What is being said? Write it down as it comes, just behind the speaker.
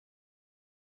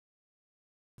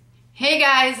Hey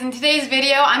guys, in today's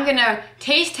video I'm gonna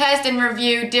taste test and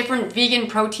review different vegan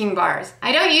protein bars.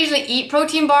 I don't usually eat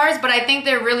protein bars, but I think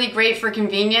they're really great for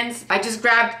convenience. I just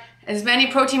grabbed as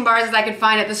many protein bars as I could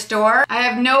find at the store. I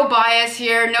have no bias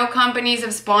here, no companies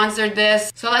have sponsored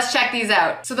this, so let's check these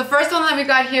out. So the first one that we've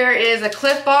got here is a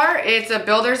Cliff bar. It's a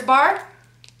builder's bar,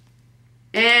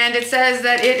 and it says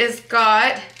that it has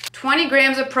got 20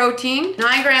 grams of protein,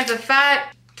 9 grams of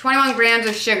fat, 21 grams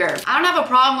of sugar. I don't have a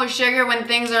problem with sugar when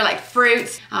things are like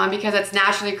fruits because it's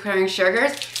naturally occurring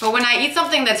sugars. But when I eat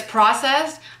something that's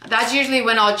processed, that's usually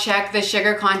when I'll check the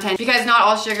sugar content because not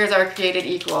all sugars are created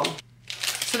equal.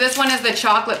 So this one is the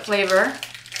chocolate flavor.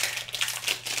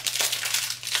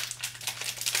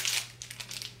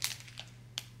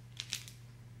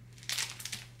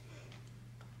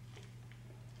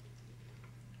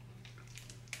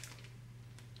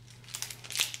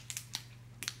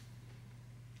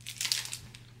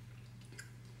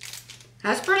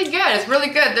 That's pretty good. It's really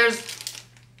good.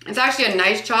 It's actually a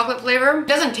nice chocolate flavor. It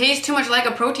doesn't taste too much like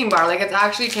a protein bar. Like it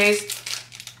actually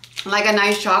tastes like a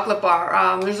nice chocolate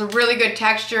bar. There's a really good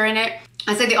texture in it.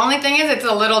 I'd say the only thing is it's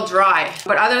a little dry.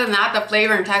 But other than that, the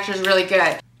flavor and texture is really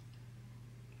good.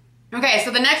 Okay,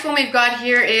 so the next one we've got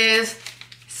here is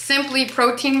Simply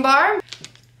Protein Bar.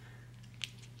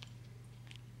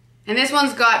 And this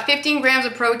one's got 15 grams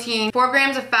of protein, 4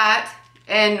 grams of fat,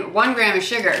 and 1 gram of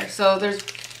sugar. So there's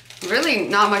really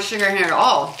not much sugar in here at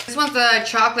all. This one's the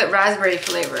chocolate raspberry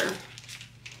flavor.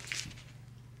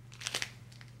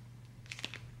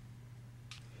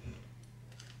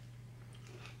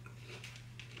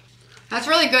 That's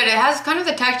really good. It has kind of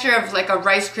the texture of like a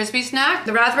Rice Krispie snack.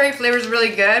 The raspberry flavor is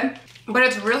really good, but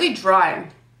it's really dry.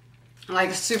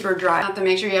 Like super dry. You have to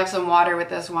make sure you have some water with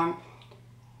this one.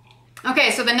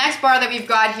 Okay, so the next bar that we've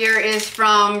got here is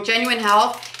from Genuine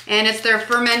Health, and it's their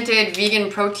Fermented Vegan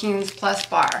Proteins Plus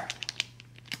bar.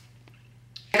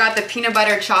 I got the peanut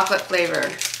butter chocolate flavor.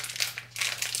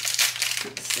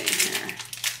 Let's see here.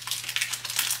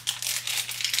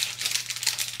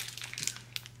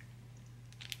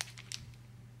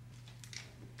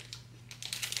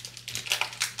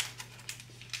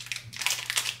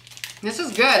 This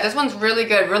is good. This one's really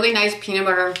good. Really nice peanut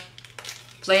butter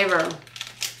flavor.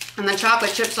 And the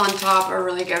chocolate chips on top are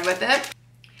really good with it.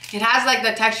 It has like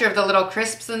the texture of the little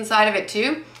crisps inside of it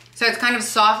too. So it's kind of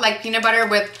soft like peanut butter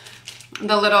with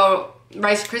the little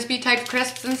Rice Krispie type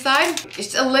crisps inside.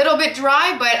 It's a little bit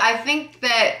dry, but I think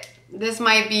that this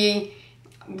might be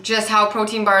just how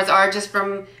protein bars are just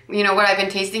from, you know, what I've been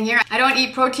tasting here. I don't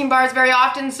eat protein bars very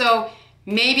often, so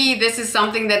maybe this is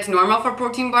something that's normal for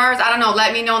protein bars. I don't know.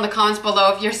 Let me know in the comments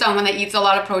below if you're someone that eats a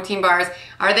lot of protein bars.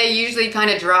 Are they usually kind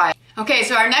of dry? Okay,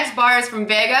 so our next bar is from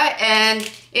Vega, and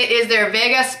it is their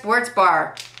Vega Sports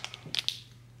Bar.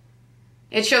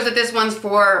 It shows that this one's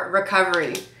for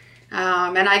recovery.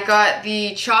 And I got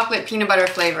the chocolate peanut butter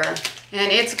flavor.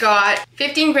 And it's got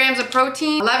 15 grams of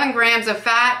protein, 11 grams of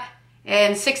fat,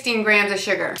 and 16 grams of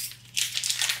sugar.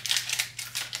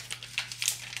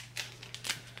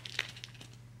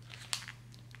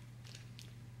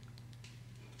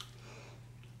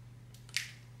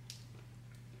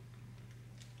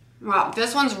 Wow,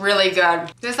 this one's really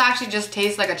good. This actually just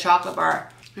tastes like a chocolate bar.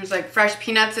 There's like fresh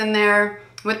peanuts in there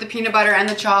with the peanut butter and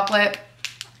the chocolate.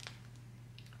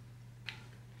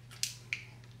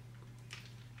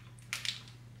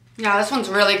 Yeah, this one's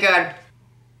really good.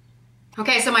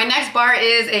 Okay, so my next bar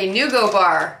is a Nugo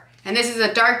bar. And this is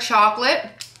a dark chocolate.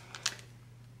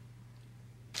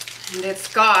 And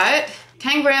it's got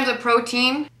 10 grams of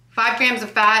protein, 5 grams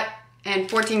of fat, and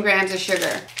 14 grams of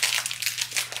sugar.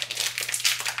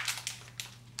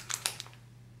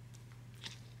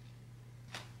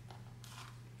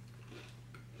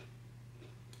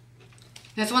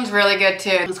 This one's really good too.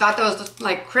 It's got those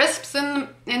like crisps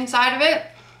inside of it.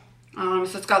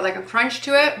 So it's got like a crunch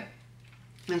to it.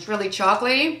 And it's really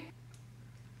chocolatey.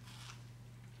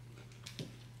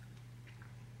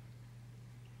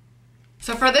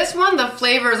 So for this one, the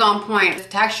flavor is on point. The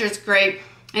texture is great.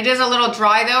 It is a little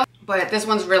dry though, but this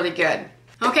one's really good.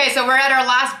 Okay, so we're at our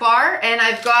last bar, and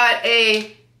I've got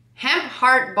a hemp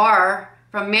heart bar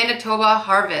from Manitoba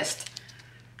Harvest.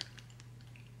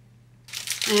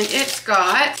 And it's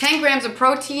got 10 grams of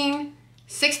protein,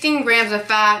 16 grams of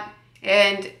fat,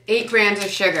 and 8 grams of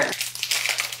sugar.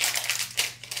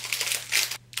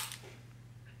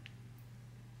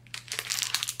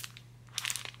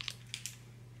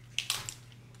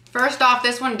 First off,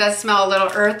 this one does smell a little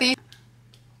earthy.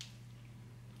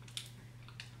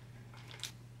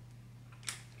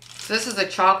 So this is a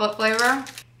chocolate flavor.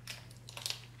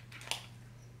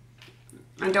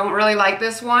 I don't really like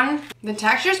this one. The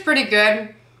texture's pretty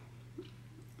good.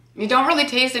 You don't really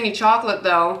taste any chocolate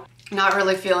though. Not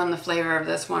really feeling the flavor of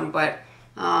this one, but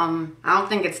I don't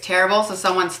think it's terrible, so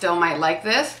someone still might like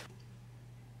this.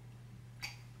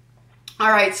 All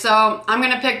right, so I'm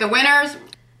gonna pick the winners.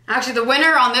 Actually, the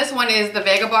winner on this one is the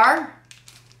Vega bar.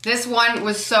 This one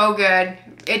was so good.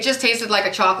 It just tasted like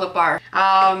a chocolate bar.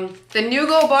 The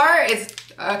Nugo bar is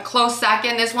a close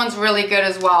second. This one's really good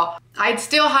as well. I'd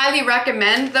still highly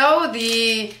recommend though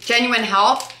the Genuine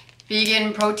Health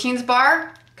Vegan Proteins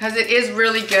bar because it is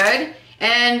really good.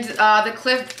 And the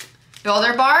Cliff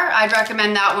Builder bar, I'd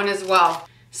recommend that one as well.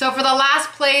 So for the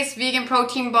last place vegan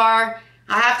protein bar,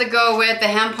 I have to go with the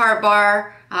Hemp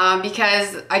bar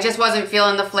because I just wasn't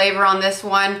feeling the flavor on this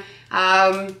one.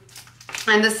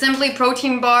 And the Simply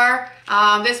Protein bar,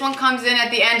 this one comes in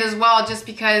at the end as well just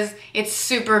because it's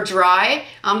super dry.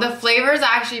 The flavor is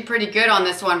actually pretty good on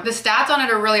this one. The stats on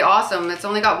it are really awesome. It's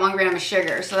only got 1 gram of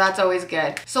sugar, so that's always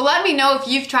good. So let me know if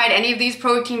you've tried any of these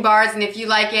protein bars and if you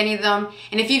like any of them.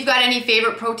 And if you've got any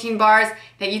favorite protein bars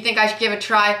that you think I should give a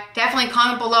try, definitely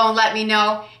comment below and let me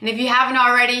know. And if you haven't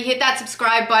already, hit that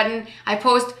subscribe button. I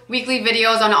post weekly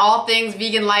videos on all things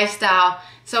vegan lifestyle.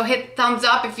 So hit thumbs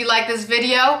up if you like this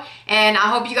video, and I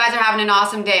hope you guys are having an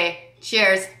awesome day.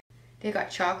 Cheers. They got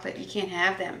chocolate, you can't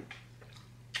have them.